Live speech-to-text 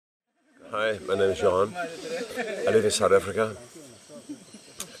Hi, my name is Johan. I live in South Africa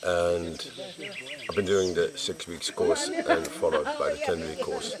and I've been doing the 6 weeks course and followed by the 10-week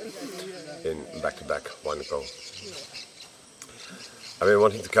course in back-to-back one go. I've been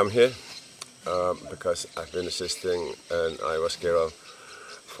wanting to come here because I've been assisting an Ayahuasca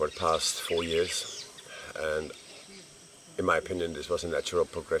for the past 4 years, and in my opinion this was a natural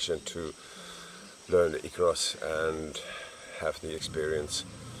progression to learn the Icaros and have the experience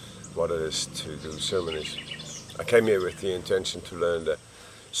what it is to do ceremonies. I came here with the intention to learn the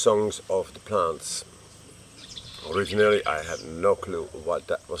songs of the plants. Originally I had no clue what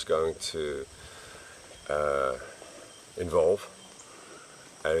that was going to involve,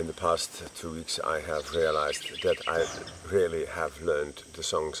 and in the past 2 weeks I have realized that I really have learned the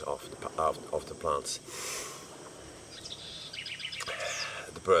songs of the plants.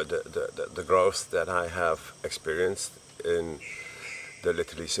 The growth that I have experienced in the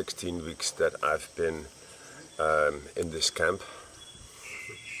literally 16 weeks that I've been in this camp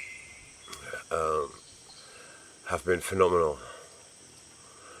have been phenomenal.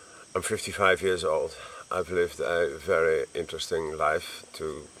 I'm 55 years old. I've lived a very interesting life,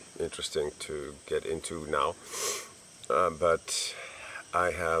 interesting to get into now, but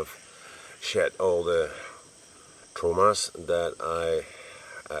I have shed all the traumas that I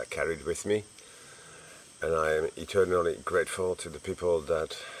carried with me. And I am eternally grateful to the people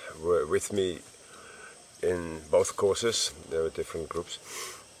that were with me in both courses. There were different groups.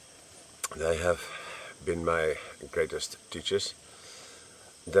 They have been my greatest teachers.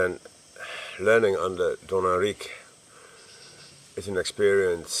 Then learning under Don Enrique is an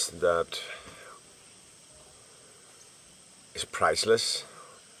experience that is priceless.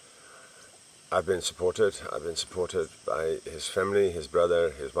 I've been supported by his family, his brother,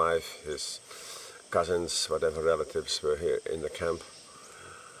 his wife, his cousins, whatever relatives were here in the camp.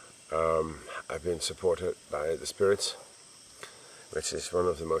 I've been supported by the spirits, which is one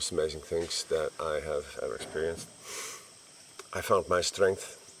of the most amazing things that I have ever experienced. I found my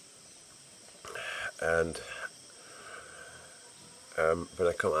strength, and when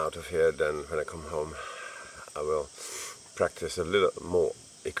I come out of here, then when I come home, I will practice a little more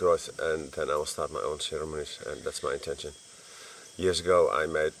Icaros, and then I will start my own ceremonies, and that's my intention. Years ago I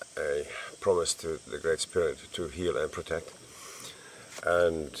made a promise to the Great Spirit to heal and protect,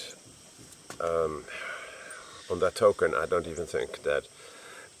 and on that token I don't even think that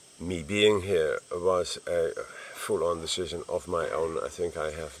me being here was a full-on decision of my own. I think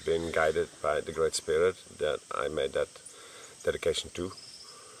I have been guided by the Great Spirit that I made that dedication to,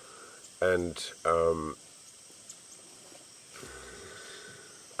 and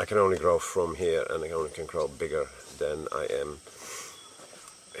I can only grow from here, and I only can grow bigger than I am.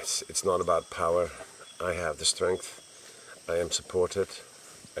 It's not about power. I have the strength, I am supported,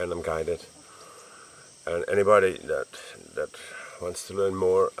 and I'm guided. And anybody that wants to learn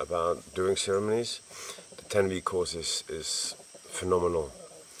more about doing ceremonies, the 10-week course is phenomenal.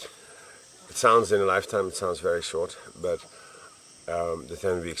 It sounds in a lifetime, it sounds very short, but the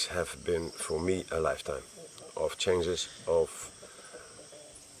 10 weeks have been for me a lifetime of changes,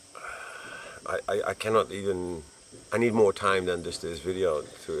 I cannot even, I need more time than this video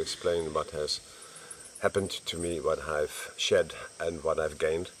to explain what has happened to me, what I've shed and what I've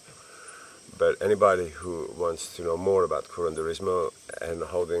gained. But anybody who wants to know more about curanderismo and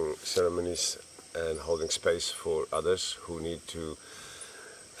holding ceremonies and holding space for others who need to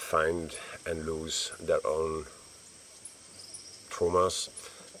find and lose their own traumas,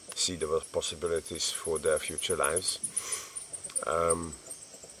 see the possibilities for their future lives,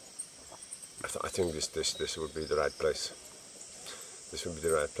 I think this would be the right place. This would be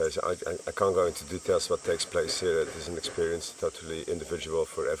the right place. I can't go into details what takes place here. It is an experience totally individual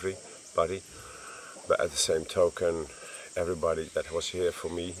for everybody. But at the same token, everybody that was here for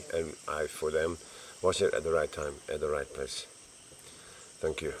me and I for them was here at the right time, at the right place.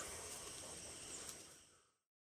 Thank you.